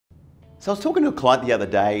So I was talking to a client the other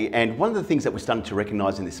day, and one of the things that we're starting to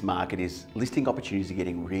recognise in this market is listing opportunities are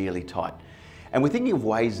getting really tight. And we're thinking of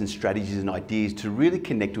ways and strategies and ideas to really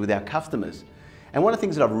connect with our customers. And one of the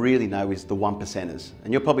things that I really know is the one percenters.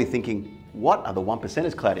 And you're probably thinking, what are the one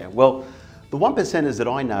percenters, Claudio? Well, the one percenters that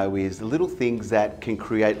I know is the little things that can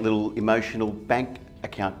create little emotional bank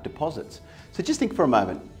account deposits. So just think for a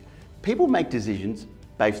moment. People make decisions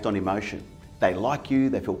based on emotion. They like you,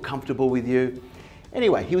 they feel comfortable with you.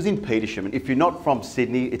 Anyway, he was in Petersham, and if you're not from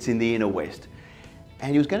Sydney, it's in the inner west.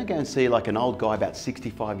 And he was going to go and see like an old guy about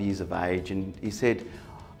 65 years of age, and he said,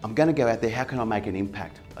 I'm going to go out there, how can I make an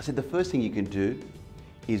impact? I said, the first thing you can do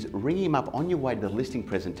is ring him up on your way to the listing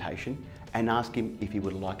presentation and ask him if he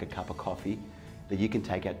would like a cup of coffee that you can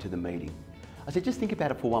take out to the meeting. I said, just think about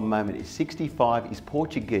it for one moment. He's 65, he's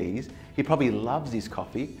Portuguese, he probably loves his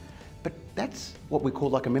coffee, but that's what we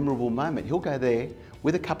call like a memorable moment. He'll go there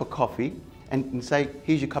with a cup of coffee and say,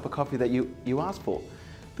 here's your cup of coffee that you asked for.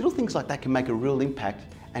 Little things like that can make a real impact,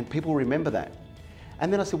 and people remember that.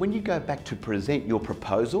 And then I said, when you go back to present your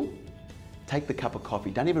proposal, take the cup of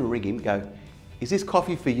coffee, don't even ring him, go, is this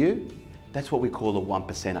coffee for you? That's what we call a one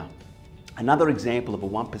percenter. Another example of a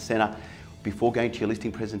one percenter before going to your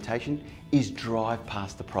listing presentation is drive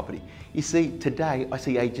past the property. You see, today I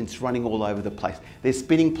see agents running all over the place. They're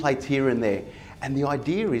spinning plates here and there. And the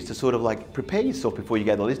idea is to sort of like prepare yourself before you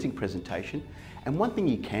go to the listing presentation. And one thing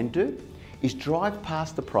you can do is drive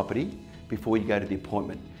past the property before you go to the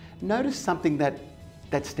appointment. Notice something that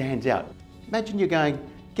stands out. Imagine you're going,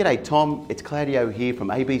 g'day Tom, it's Claudio here from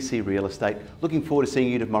ABC Real Estate. Looking forward to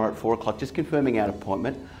seeing you tomorrow at 4 o'clock, just confirming our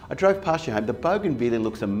appointment. I drove past your home. The bougainvillea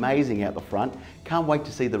looks amazing out the front. Can't wait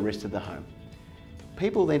to see the rest of the home.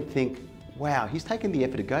 People then think, wow, he's taken the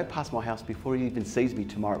effort to go past my house before he even sees me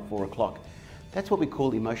tomorrow at 4 o'clock. That's what we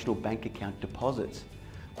call emotional bank account deposits.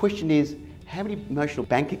 Question is, how many emotional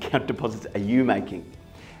bank account deposits are you making?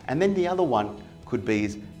 And then the other one could be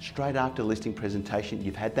is straight after listing presentation,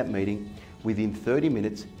 you've had that meeting, within 30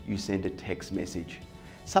 minutes, you send a text message.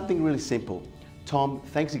 Something really simple. Tom,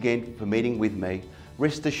 thanks again for meeting with me.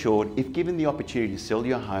 Rest assured, if given the opportunity to sell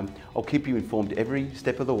your home, I'll keep you informed every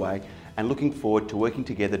step of the way, and looking forward to working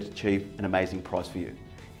together to achieve an amazing price for you.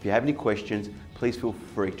 If you have any questions, please feel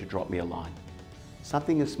free to drop me a line.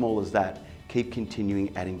 Something as small as that, keep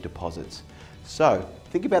continuing adding deposits. So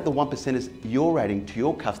think about the one percenters you're adding to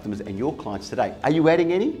your customers and your clients today. Are you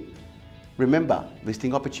adding any? Remember,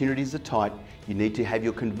 listing opportunities are tight. You need to have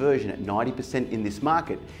your conversion at 90% in this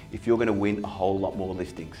market if you're going to win a whole lot more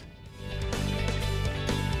listings.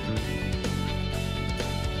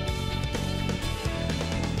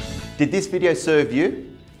 Did this video serve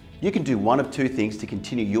you? You can do one of two things to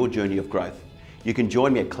continue your journey of growth. You can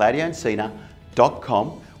join me at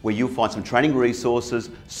ClaudioEncina.com, where you'll find some training resources,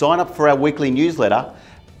 sign up for our weekly newsletter,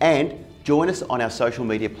 and join us on our social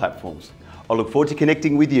media platforms. I look forward to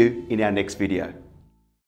connecting with you in our next video.